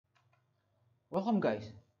Welcome guys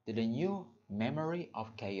to the new Memory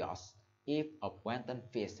of Chaos Eve of Wanton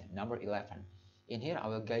Feast number 11. In here I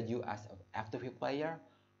will guide you as a F2P player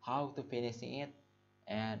how to finishing it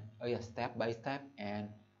and step by step, and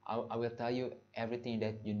I will tell you everything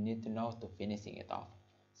that you need to know to finishing it off.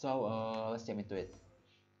 So let's jump into it.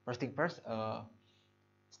 First thing first,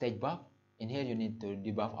 stage buff. In here you need to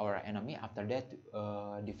debuff our enemy. After that,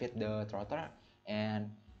 defeat the trotter,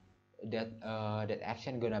 and that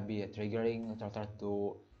action gonna be triggering trotter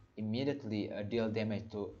to immediately deal damage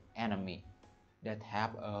to enemy that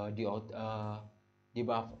have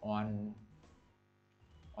debuff on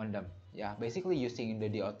them. Yeah, basically using the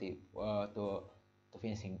DOT to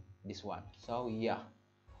finishing this one. So yeah,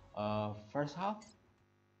 first half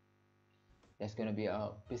that's gonna be a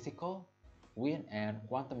physical, wind, and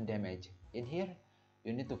quantum damage. In here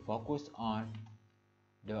you need to focus on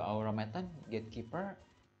the automaton gatekeeper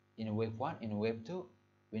in wave 1. In wave 2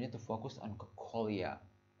 we need to focus on Colia,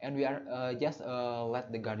 and we are just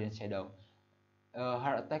let the guardian shadow.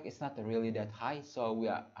 Her attack is not really that high, so we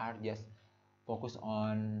are just focus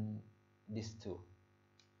on these two.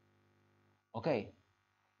 Okay,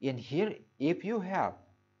 in here if you have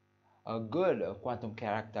a good quantum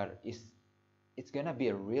character, it's gonna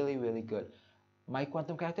be really good. My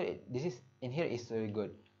quantum character, this is in here is really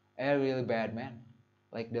good and really bad, man.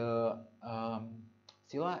 Like the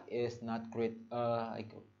Sila is not crit,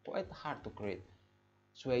 like quite hard to crit.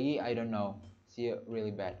 Sui, I don't know, she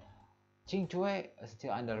really bad. Ching Chue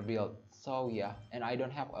still under build, so yeah, and I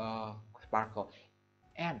don't have a sparkle.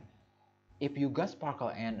 And if you got sparkle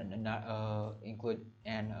and include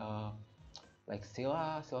and like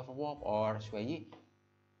Sila, Silver Wolf, or Sui,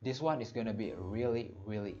 this one is gonna be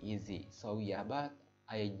really easy. So yeah, but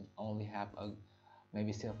I only have a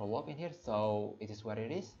maybe Silver Wolf in here, so it is what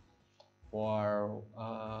it is. For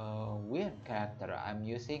wind character, I'm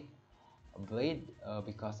using blade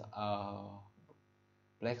because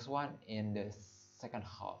black swan in the second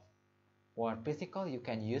half. For physical, you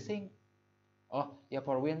can using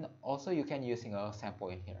for wind also you can using a sample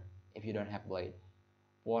in here if you don't have blade.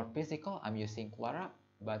 For physical, I'm using Clara,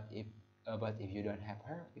 but if you don't have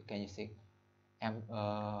her, you can using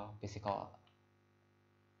physical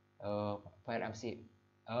fire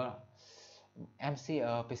MC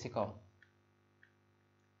physical.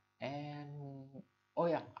 And oh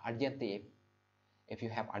yeah, Argenti if you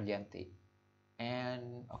have Argenti.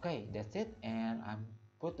 And okay, that's it. And I'm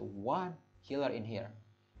put one healer in here.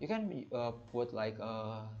 You can put like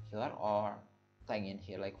a healer or tank in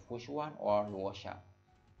here, like Fushuan or Luosha.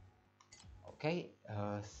 Okay,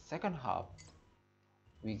 second half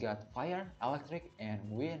we got fire, electric, and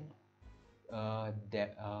wind.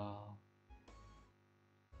 That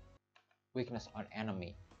weakness on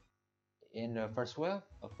enemy. In the first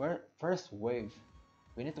wave,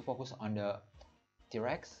 we need to focus on the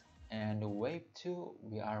T-Rex, and the wave 2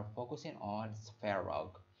 we are focusing on Sphere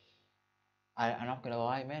Rogue. I'm not gonna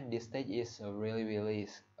lie, man, this stage is really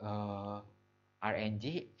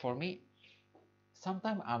RNG for me.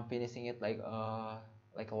 Sometimes I'm finishing it like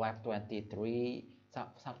lap 23,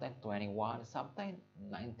 sometimes 21, sometimes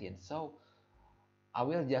 19. So I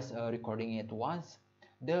will just recording it once.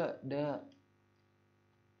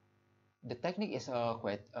 The technique is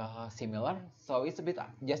quite similar, so it's a bit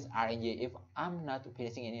just RNG. If I'm not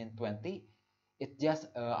finishing it in 20, it's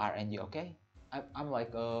just RNG. Okay, I'm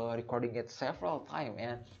like recording it several times,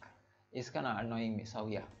 and it's kind of annoying me. So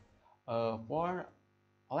yeah, for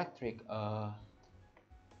electric,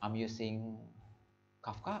 I'm using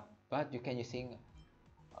Kafka, but you can using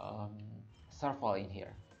Surfall in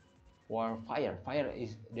here. For fire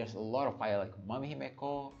is there's a lot of fire like Mami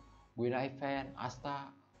Himeko, Guinai Fan,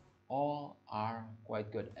 Asta, all are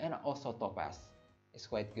quite good, and also Topaz is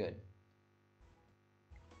quite good.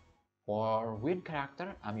 For wind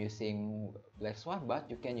character, I'm using Black Swan, but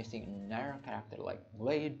you can using another character like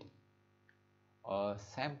Blade,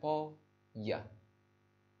 Sample, yeah.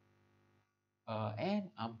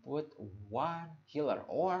 And I'm put one healer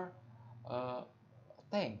or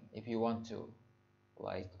tank if you want to,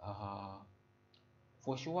 like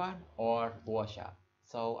Fushuan or Luosha.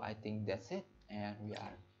 So I think that's it, and we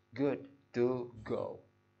are good to go.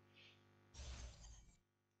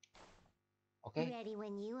 Okay. Ready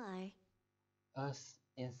when you are.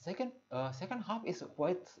 In second half is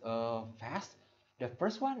quite fast. The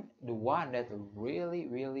first one, the one that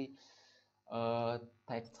really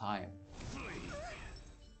take time.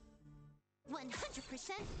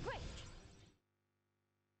 100% break.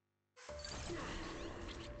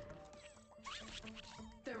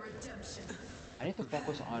 The redemption. I need to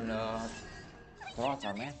focus on the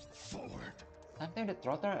trotter, man. Sometimes the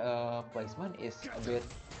trotter placement is a bit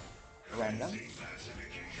random,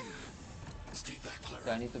 Stay back, Clara.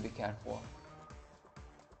 so I need to be careful.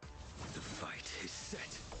 The fight is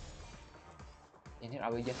set. In here, I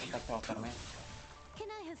will just attack Trotter, man. Can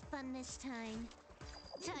I have fun this time?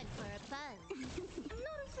 Time for a fun. I'm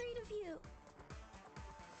not afraid of you.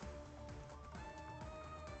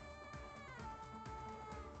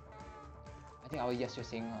 I think I will just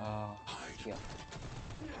using skill.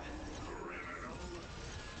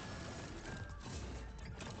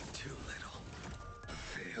 Too little. Go,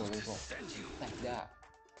 Failed go, to go. send you. Like that.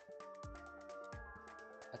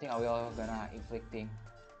 I think I will gonna inflicting.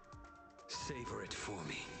 Savor it for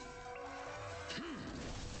me.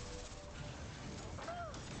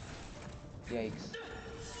 Yikes.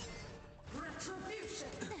 Retribution.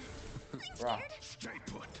 Bruh. Stay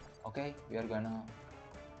put. Okay, we are gonna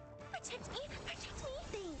Protect me, thanks.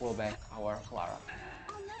 pull back our Clara.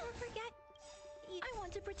 I'll never forget. I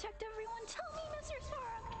want to protect everyone. Tell me, Mr.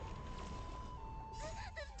 Sora.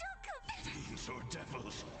 Don't come. Fiends or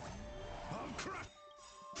devils. I'll crush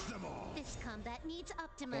them all. This combat needs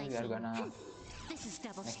Okay, optimizing. we are gonna This is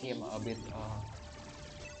double make speed. him a bit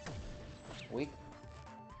weak.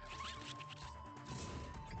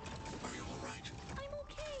 Are you alright? I'm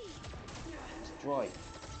okay. Destroy.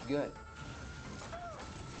 Good.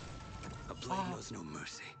 A blade knows no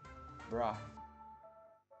mercy. Bruh.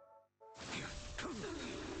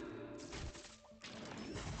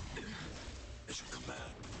 As you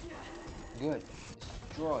command. Good.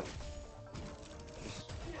 Destroy.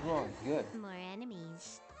 Destroy. Good. More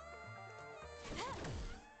enemies.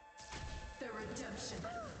 The redemption.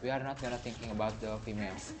 We are not gonna thinking about the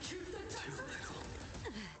female. Execute the Too little.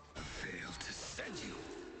 Failed to send you.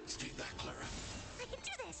 Stay back, Clara. I can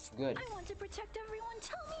do this. Good. I want to protect everyone.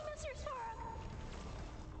 Tell me, Mr. Sora.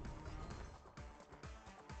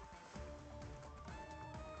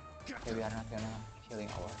 Okay, we are not gonna killing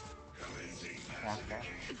our character.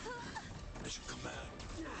 As you command.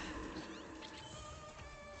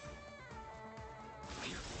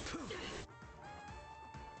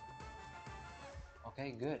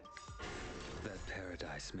 Okay, good. That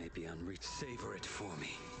paradise may be unreached. Savor it for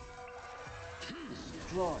me.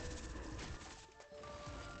 Destroy.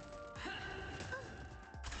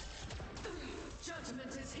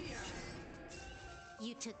 judgment is here.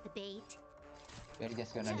 You took the bait. We are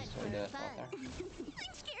just gonna Time destroy for the fun. Trotter.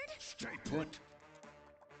 I'm scared. Stay Good. put.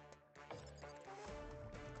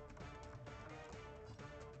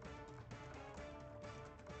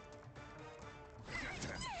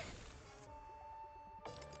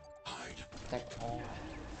 Hide. Attack all.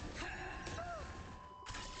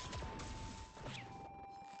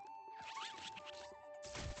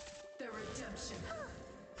 The redemption.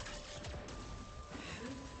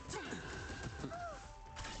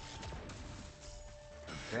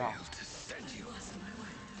 Bruh. Failed to send you. Lost my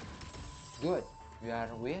way. Good. We are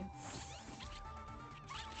win.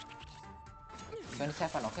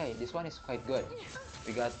 27. Okay, this one is quite good.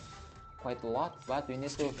 We got quite a lot, but we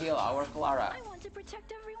need to heal our Clara. I want to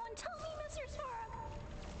protect everyone. Tell me, Mr. Sora.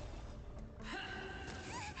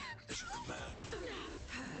 As you command.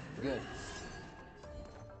 Good.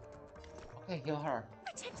 Okay, heal her.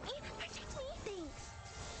 Protect me, thanks.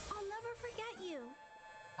 I'll never forget you.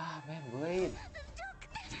 Ah, man, blade.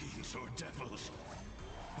 Fiends or devils.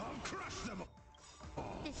 I'll crush them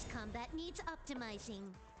all. This combat needs optimizing.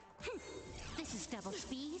 This is double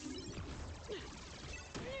speed.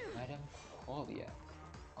 Madam Colia.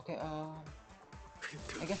 Okay,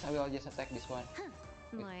 I guess I will just attack this one.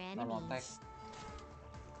 More Normal attack. enemies.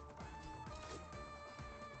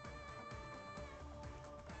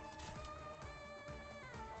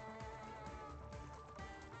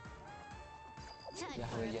 Time Yeah,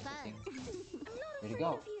 for we're a just fun. hitting. I'm not There you afraid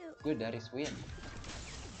go. of you. Good, that is win.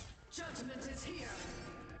 Judgment is here.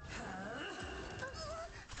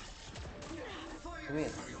 For your Win.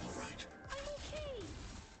 Are you alright? I'm okay.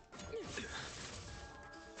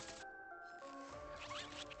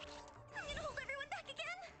 I'm gonna hold everyone back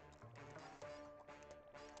again.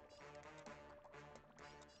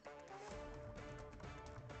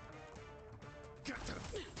 Get them.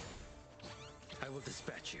 I will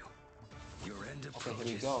dispatch you. Your end Okay, approaches.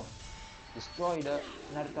 here we go. Destroy the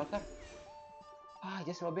another Trotter. Ah,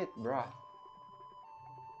 just a little bit, bruh.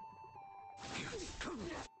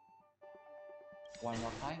 One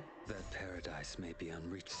more time. That paradise may be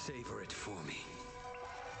unreached. Savor it for me.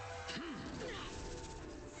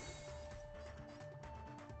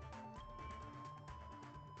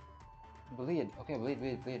 Bleed. Okay, bleed,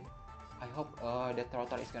 bleed, bleed. I hope the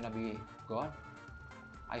Trotter is gonna be gone.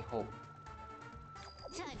 I hope.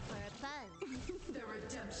 Time for a fun. the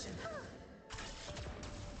redemption.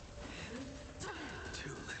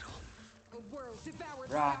 Too little. devoured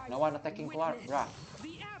Bruh, by no one attacking Clark, witness bruh.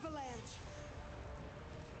 the avalanche.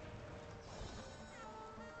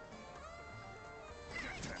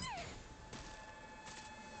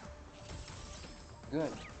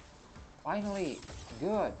 Good. Finally.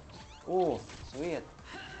 Good. Oh, sweet.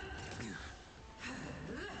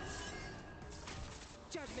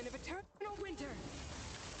 Judgment of eternal winter.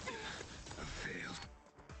 I failed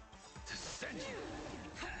to send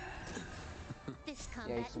you. This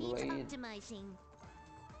combat it's needs blade. optimizing.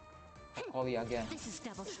 Holly again. This is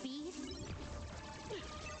double speed.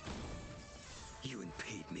 You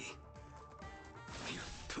impede me.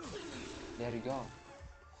 There you go.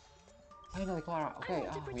 Finally, Clara. Okay, I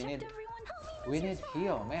want to we protect need everyone. Help me, we Mr. need Spark.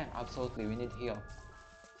 heal, man. Absolutely, we need heal.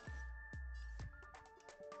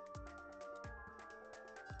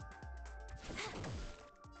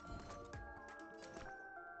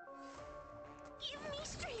 Give me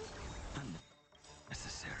strength.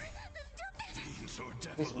 Unnecessary.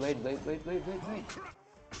 Please, blade. I need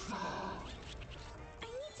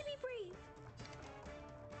to be brave.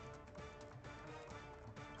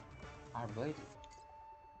 Our blade.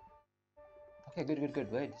 Okay, good.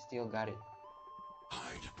 Blade, still got it.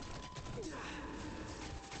 Hide.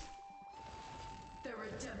 The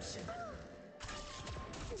redemption.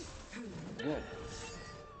 Good.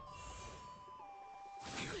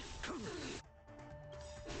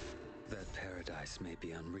 That paradise may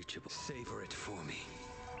be unreachable. Savor it for me.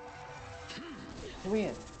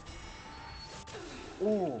 Win.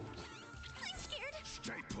 Oh, I'm scared.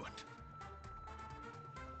 Stay put.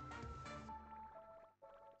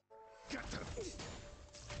 Get them.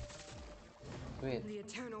 wait. The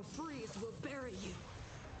eternal freeze will bury you.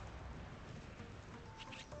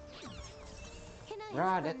 Can I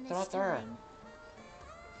Bruh, have that fun this trotter. time?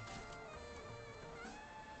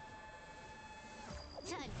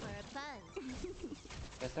 Time for a fun.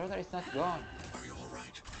 The trotter is not gone. Are you all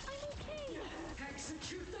right? I'm okay.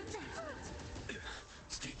 Execute the judgment.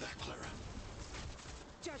 Stay back, Clara.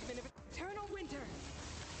 Judgment of eternal winter.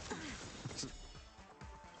 Stay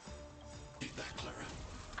back, Clara.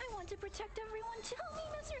 I want to protect everyone too. Help me,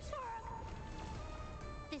 Mr. Spark.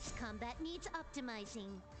 This combat needs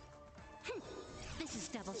optimizing. This is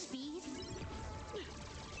double speed. I'm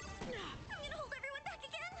gonna hold everyone back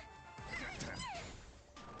again.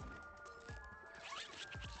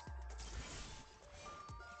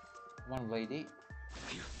 One lady.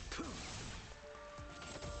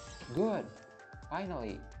 Good.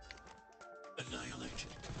 Finally. Annihilate.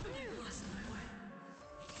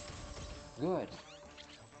 Good.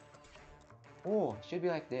 Oh, should be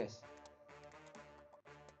like this.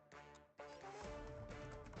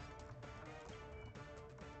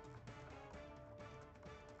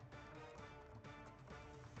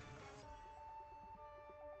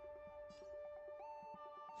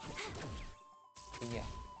 Yeah.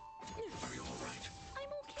 Are you all right?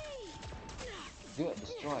 I'm okay. Good.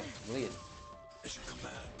 Destroy. Bleed. As you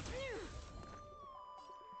command.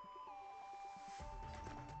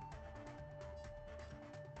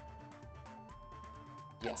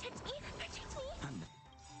 Yeah. Protect me. Protect me.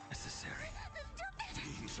 Unnecessary.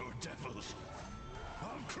 Fiends or devils, I'll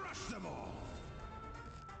crush them all!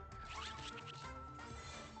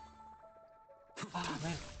 Ah,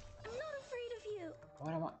 man. I'm not afraid of you.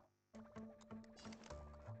 What am I?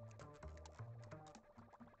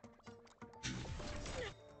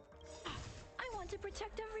 I want to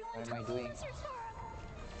protect everyone. What am I Help me, doing? Mr. Spark.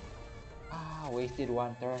 Ah, wasted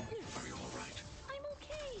one turn. Are you all right? I'm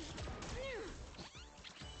okay.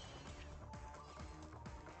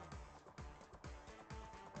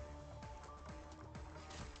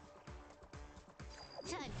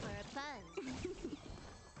 Time for a fun.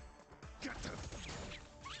 Get them!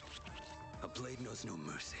 A blade knows no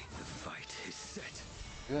mercy. The fight is set.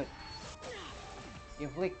 Good.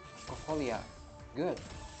 Inflict Cocolia. Good.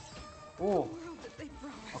 Oh, World that they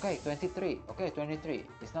brought us. okay, 23. Okay, 23.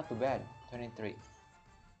 It's not too bad. 23.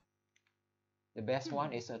 The best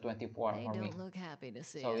one is a 24 They for me. don't look happy to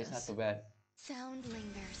see So us. it's not too bad. Sound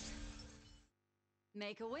lingers.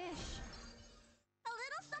 Make a wish. A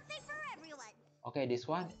little something for everyone. Okay, this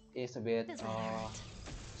one is a bit Doesn't hurt.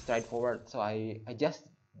 straightforward. So I just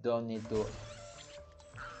don't need to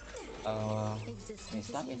Existence mess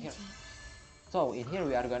is up in here. unity. So in here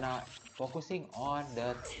we are gonna focusing on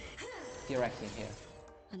the T-Rex in here.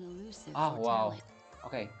 An elusive Ah, wow. talent.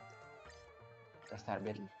 Okay. Restart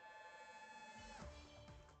bit.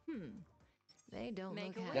 They don't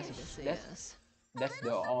Make look a happy wish. to see That's- us. That's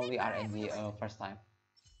the only RNG first time.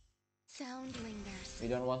 Sound lingers. We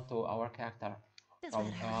don't want to our character Does from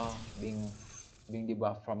that hurt? being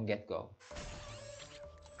debuffed from get go.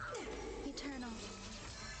 Eternal.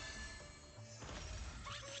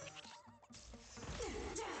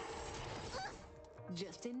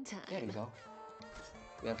 Just in time. There you go.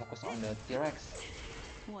 We are focused on the T-Rex.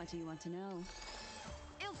 What do you want to know?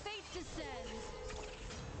 Ill fate descends.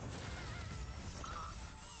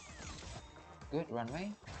 Good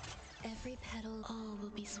runway. Every petal, all will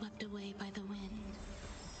be swept away by the wind.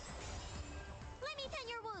 Let me tend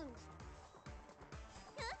your wounds.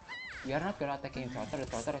 We are not gonna attacking Trotter. The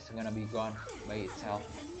Trotter is gonna be gone by itself.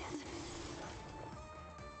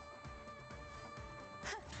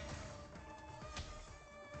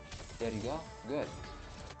 There you go. Good.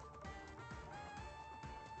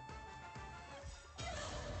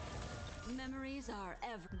 Memories are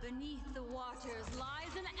ever. Beneath the waters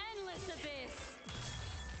lies an endless abyss.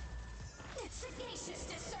 Sagacious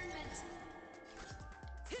discernment.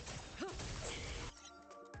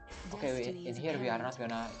 Okay, Destiny in is here we are not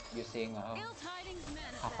apparent. gonna using Ill tidings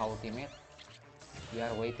half manifest. ultimate. We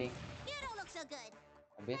are waiting You don't look so good.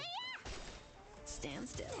 a bit. Stand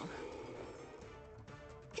still.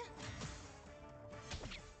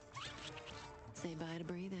 Say bye to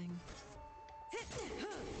breathing.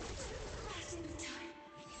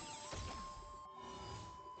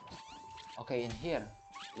 Okay, in here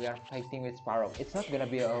we are fighting with Sparrow. It's not gonna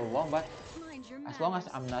be long, but Mind your as long as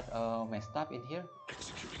manners. I'm not messed up in here.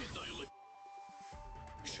 Executing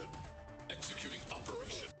annihilation. Executing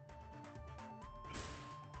operation.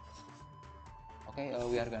 Okay,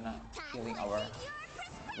 we are gonna killing our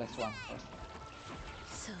last one first.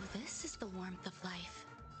 So this is the warmth of life.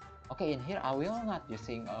 Okay, in here I will not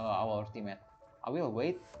using our ultimate. I will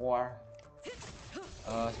wait for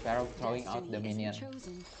Sparrow throwing out the Destiny minion. isn't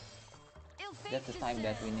chosen. Ill fate That's the time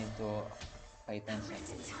that we descends. need to pay attention.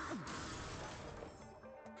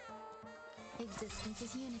 Existence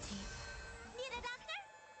is unity. Need a doctor?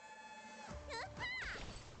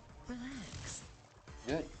 Relax.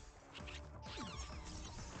 Good.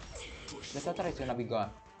 The Totter is gonna be gone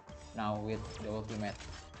now with the ultimate.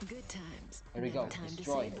 Good times. Here we Now go. time to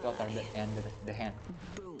Destroy say the Totter bye. and the hand.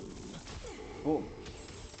 Boom. Boom.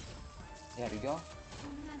 There we go.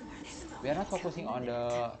 We are not focusing on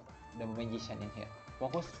the magician in here.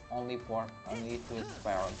 Focus only to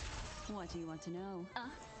Sparrow. What do you want to know?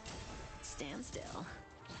 Stand still.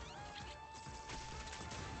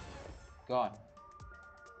 Gone.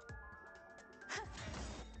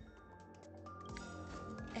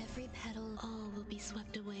 Every petal, all will be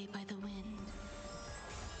swept away by the wind.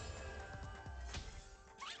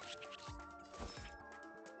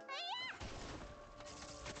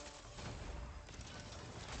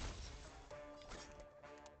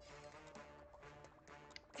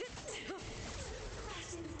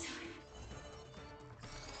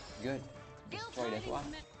 Good. Ill Destroy that tidings one.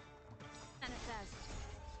 manifest.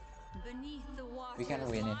 Beneath the waters We can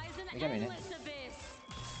win it. lies an We can win it. endless abyss.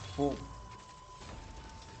 Boom.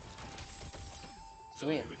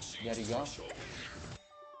 Sweet. There you go.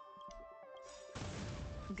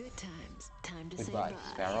 Good times. Time to Goodbye, say bye.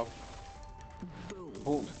 Sparrow. Boom.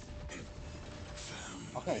 Boom.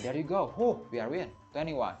 Okay, there you go. Oh, we are win.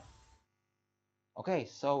 21. Okay,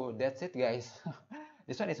 so that's it, guys.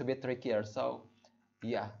 This one is a bit trickier. So,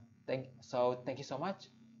 yeah. Thank you so much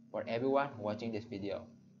for everyone watching this video.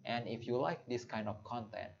 And if you like this kind of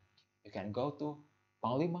content, you can go to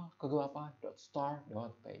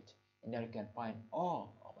PanglimaKegelapan.store.page, and there you can find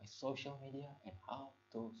all of my social media and how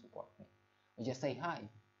to support me. You just say hi,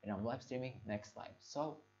 and I'm live streaming next time.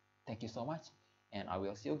 So, thank you so much, and I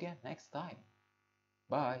will see you again next time.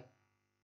 Bye.